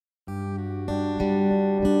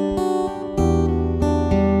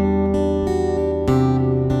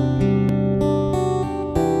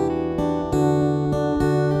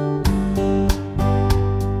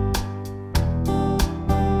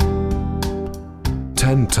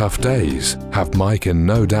10 tough days have Mike in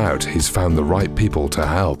no doubt he's found the right people to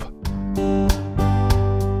help.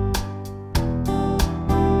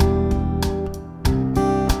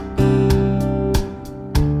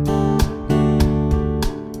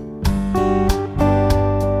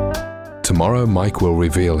 Tomorrow Mike will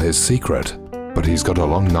reveal his secret, but he's got a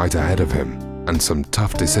long night ahead of him and some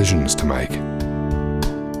tough decisions to make.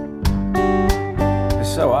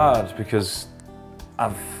 It's so hard because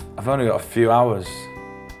I've only got a few hours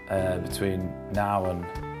between now and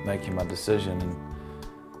making my decision, and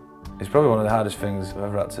it's probably one of the hardest things I've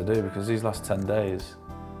ever had to do, because these last 10 days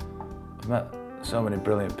I've met so many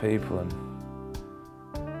brilliant people and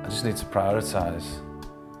I just need to prioritise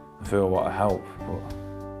and feel what I help. But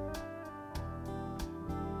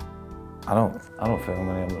I don't feel I'm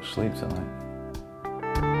going to get much sleep tonight.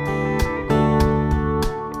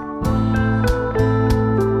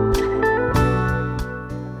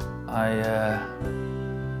 I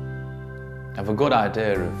have a good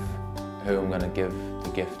idea of who I'm going to give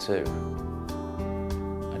the gift to.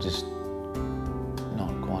 I'm just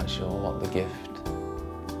not quite sure what the gift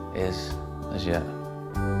is as yet.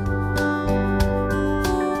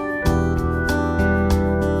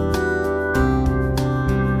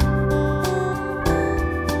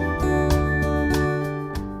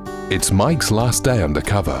 It's Mike's last day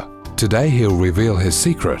undercover. Today he'll reveal his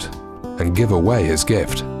secret and give away his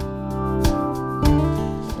gift.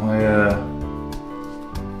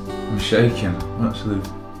 I'm shaking. I'm actually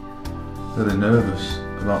really nervous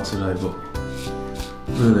about today, but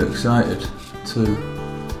really excited too.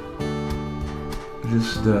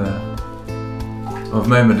 I've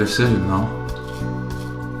made my decision now,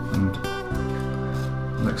 and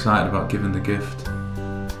I'm excited about giving the gift. I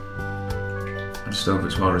just hope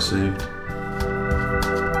it's well received.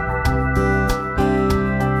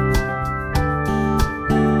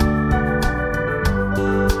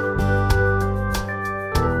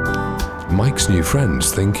 Mike's new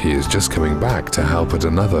friends think he is just coming back to help at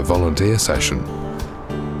another volunteer session. A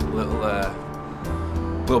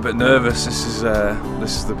little bit nervous. This is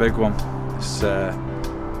the big one.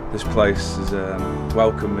 This place has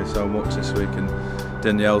welcomed me so much this week, and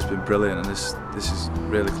Danielle's been brilliant, and this is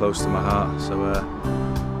really close to my heart. So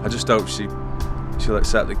I just hope she'll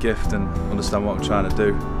accept the gift and understand what I'm trying to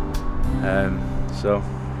do. So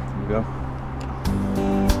here we go.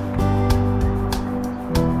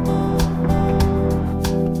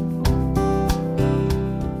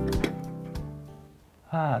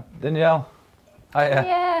 Ah, Danielle. Hiya.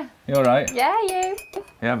 Yeah. You all right? Yeah, you?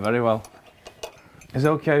 Yeah, very well. Is it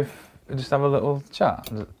okay if we just have a little chat?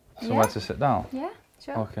 Somewhere to sit down? Yeah,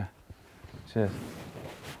 sure. Okay. Cheers.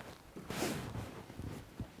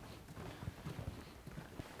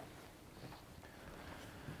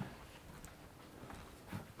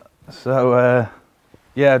 So,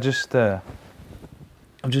 yeah, I've just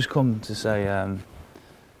come to say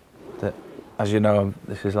that, as you know,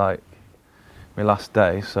 this is like my last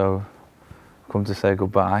day, so I've come to say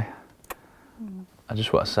goodbye. I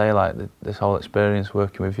just want to say, like, this whole experience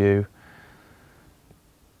working with you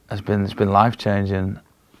it's been life-changing, and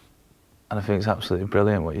I think it's absolutely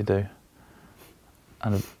brilliant what you do.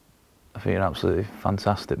 And I think you're an absolutely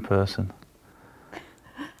fantastic person.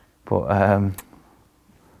 But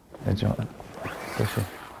enjoy it.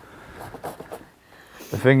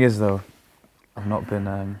 The thing is, though, I've not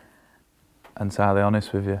been entirely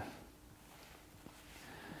honest with you.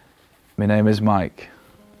 My name is Mike,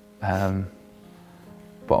 but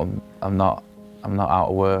I'm not out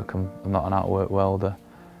of work. I'm not an out of work welder.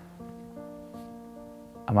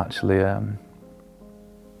 I'm actually a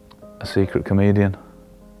secret comedian.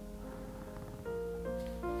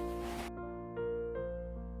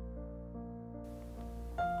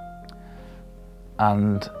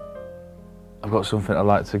 And I've got something I'd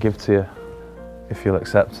like to give to you, if you'll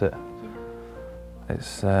accept it.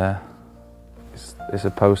 It's a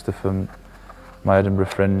poster from my Edinburgh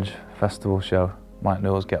Fringe Festival show, Mike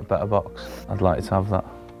Newall's Get Better box. I'd like you to have that.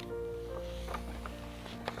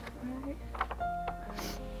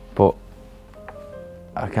 But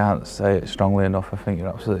I can't say it strongly enough. I think you're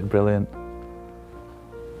absolutely brilliant.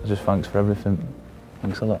 Just thanks for everything.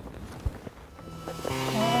 Thanks a lot.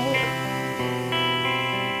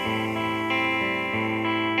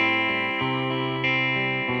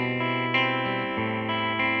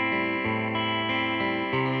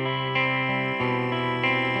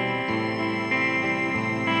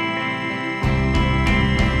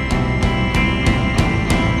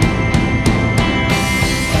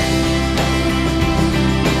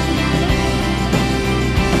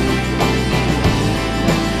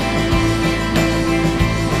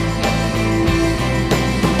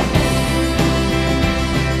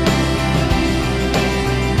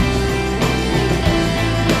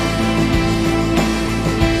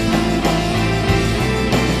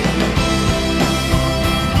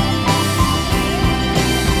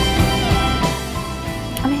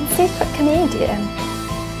 secret comedian.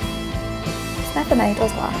 It's never made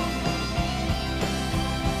us laugh.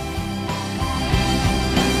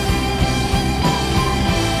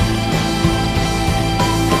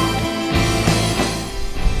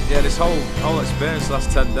 Yeah, this whole experience, the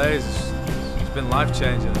last 10 days, it's been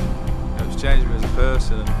life-changing. It's changed me as a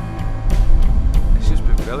person, and it's just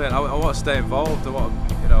been brilliant. I want to stay involved. I want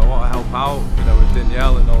to help out, with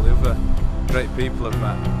Danielle and all the other great people I've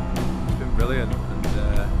met. It's been brilliant, and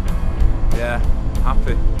yeah, I'm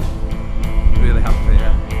happy.